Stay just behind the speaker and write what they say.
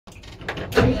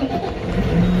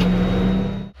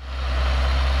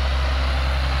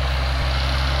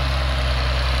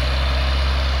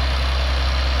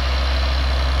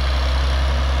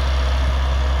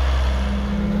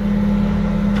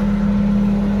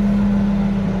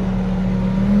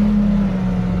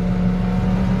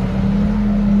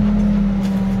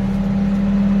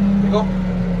Go.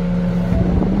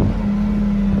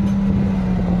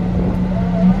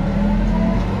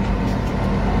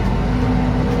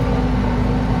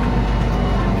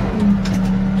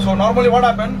 So normally what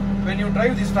happens when you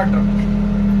drive this tractor,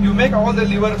 you make all the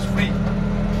levers free.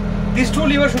 These two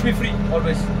levers should be free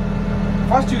always.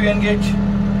 First you engage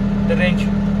the range.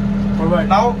 Forward.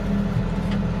 Now,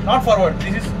 not forward.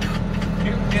 This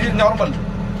is normal.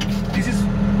 This is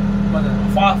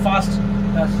fast.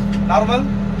 Yes. Normal,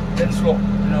 then slow.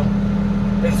 No.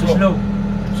 Then slow. Slow.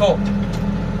 So,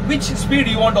 which speed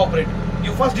you want to operate?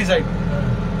 You first decide.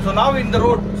 So now in the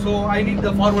road, so I need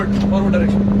the forward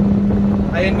direction.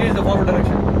 I engage the forward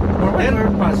direction. Forward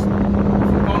or fast?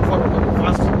 Not forward,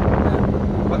 fast.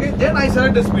 Okay, then I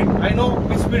select the speed. I know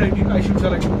which speed I should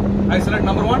select. I select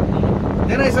number 1.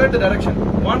 Then I select the direction.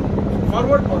 1,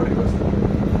 forward or reverse.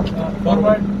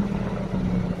 Forward.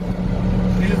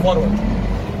 This is forward.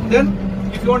 Then,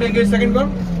 if you want to engage second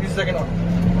one, this is second one.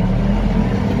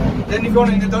 Then if you want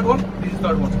to engage third one, this is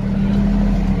third one.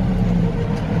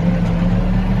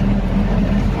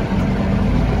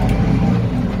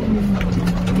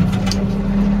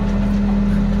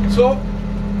 So,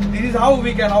 this is how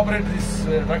we can operate this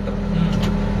tractor.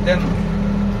 Then,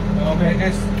 okay,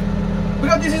 guys,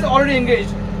 because this is already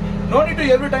engaged, no need to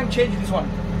every time change this one.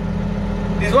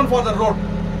 This one for the road.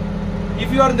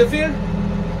 If you are in the field,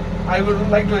 I would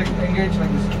like to engage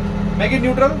like this. Make it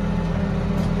neutral,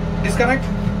 disconnect,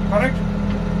 connect.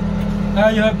 Now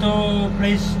you have to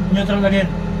place neutral again.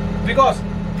 Because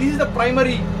this is the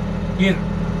primary Gear.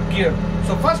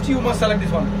 So first you must select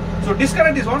this one. So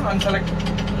disconnect this one and select.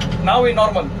 Now in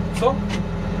normal. So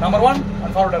number 1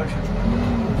 and forward direction.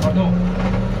 Auto.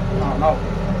 Now.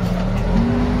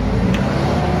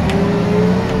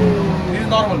 This is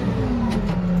normal.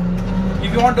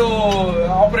 If you want to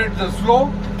operate the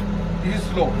slow, this is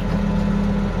slow.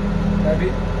 Maybe.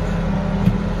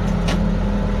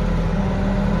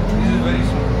 This is very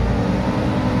slow.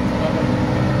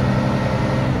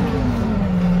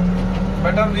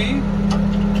 Better we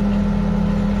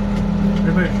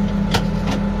Reverse.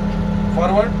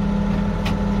 forward,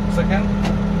 second,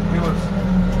 reverse.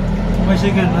 Okay,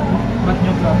 second, not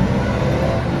neutral.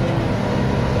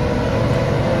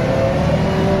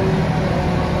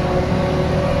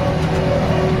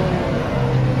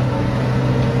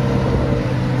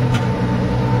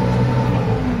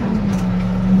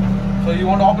 So you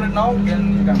want to operate now,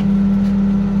 then you can.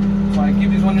 So I keep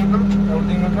this one neutral,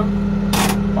 everything neutral,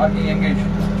 parking engaged.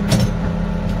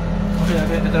 Okay,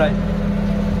 I try.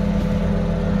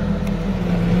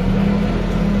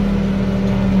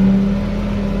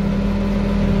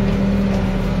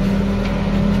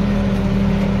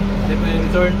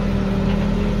 Return.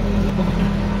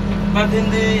 But in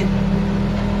the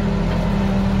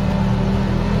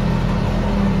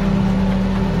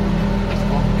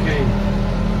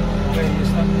Okay, you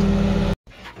start.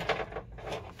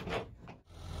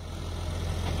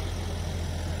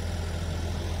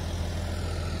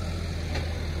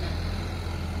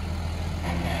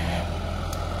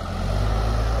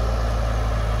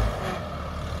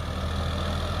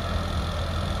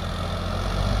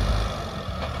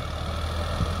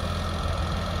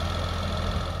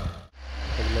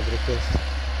 Mag-request.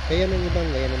 Kaya ng ibang,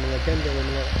 kaya ng mga dyan, may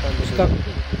mga condom. stock.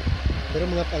 Pero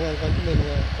mga pangang may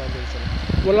mga condom sila.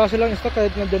 Wala silang stock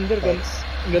kahit na gender,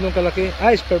 ganun kalaki.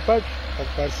 Ah, spare part.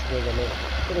 Pag-parts na gano'n.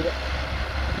 Pero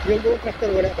yung buong tractor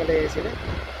wala pala sila.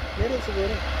 Meron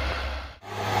siguro.